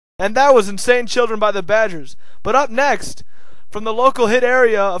And that was Insane Children by the Badgers. But up next, from the local hit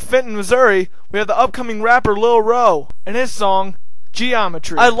area of Fenton, Missouri, we have the upcoming rapper Lil Ro and his song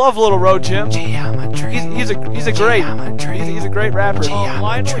Geometry. I love Lil Ro, Jim. Geometry. He's a great he's a great rapper. Geometry.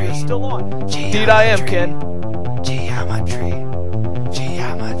 Lionel is still on. Indeed I am, Ken. Geometry.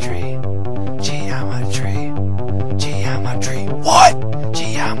 Geometry. Geometry. Geometry. What?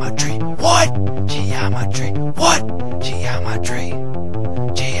 Geometry. What? Geometry. What? Geometry.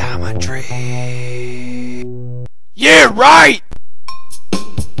 Geometry. Yeah, right!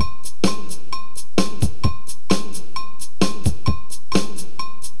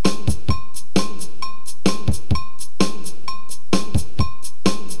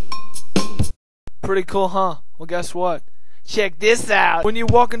 Pretty cool, huh? Well, guess what? Check this out. When you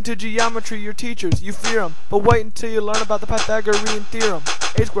walk into geometry, your teachers, you fear them. But wait until you learn about the Pythagorean theorem.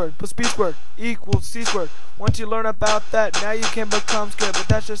 A squared plus b squared equals c squared. Once you learn about that, now you can become scared. But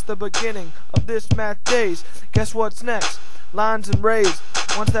that's just the beginning of this math days. Guess what's next? Lines and rays.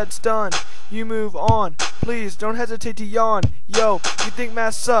 Once that's done, you move on. Please don't hesitate to yawn. Yo, you think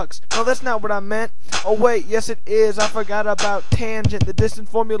math sucks? No, that's not what I meant. Oh wait, yes it is. I forgot about tangent. The distance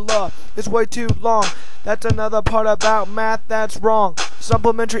formula is way too long. That's another part about math that's wrong.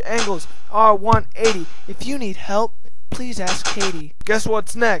 Supplementary angles are 180. If you need help, please ask Katie. Guess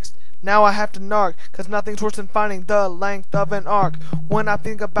what's next? Now I have to narc, cause nothing's worse than finding the length of an arc. When I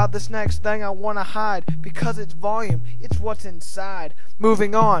think about this next thing I wanna hide, because it's volume, it's what's inside.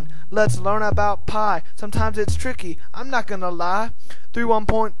 Moving on, let's learn about pi. Sometimes it's tricky, I'm not gonna lie.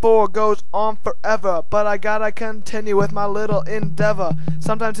 3.1.4 goes on forever, but I gotta continue with my little endeavor.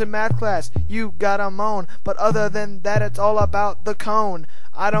 Sometimes in math class, you gotta moan, but other than that it's all about the cone.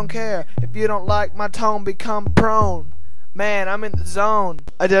 I don't care, if you don't like my tone, become prone. Man, I'm in the zone.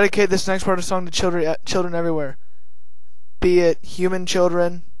 I dedicate this next part of the song to children everywhere. Be it human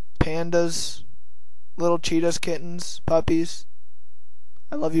children, pandas, little cheetahs, kittens, puppies.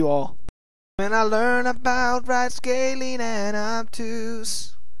 I love you all. When I learn about right scaling and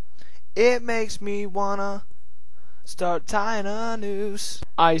obtuse, it makes me wanna start tying a noose.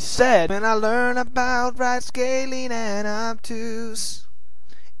 I said, when I learn about right scaling and obtuse,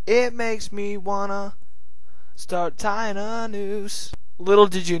 it makes me wanna start tying a noose. Little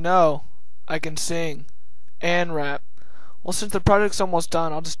did you know, I can sing and rap. Well, since the project's almost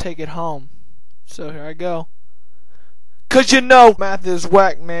done, I'll just take it home. So here I go. 'Cause you know math is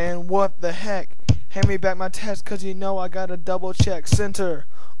whack, man. What the heck? Hand me back my test, 'cause you know I gotta double check. Center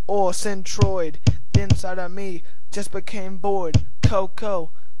or centroid. The inside of me just became void. Cosine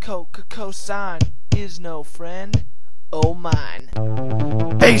is no friend. Oh mine.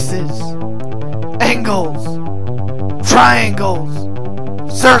 Bases, angles, triangles,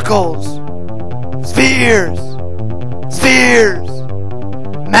 circles, spheres,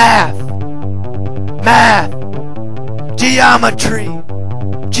 math, geometry,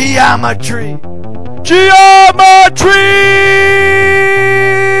 geometry.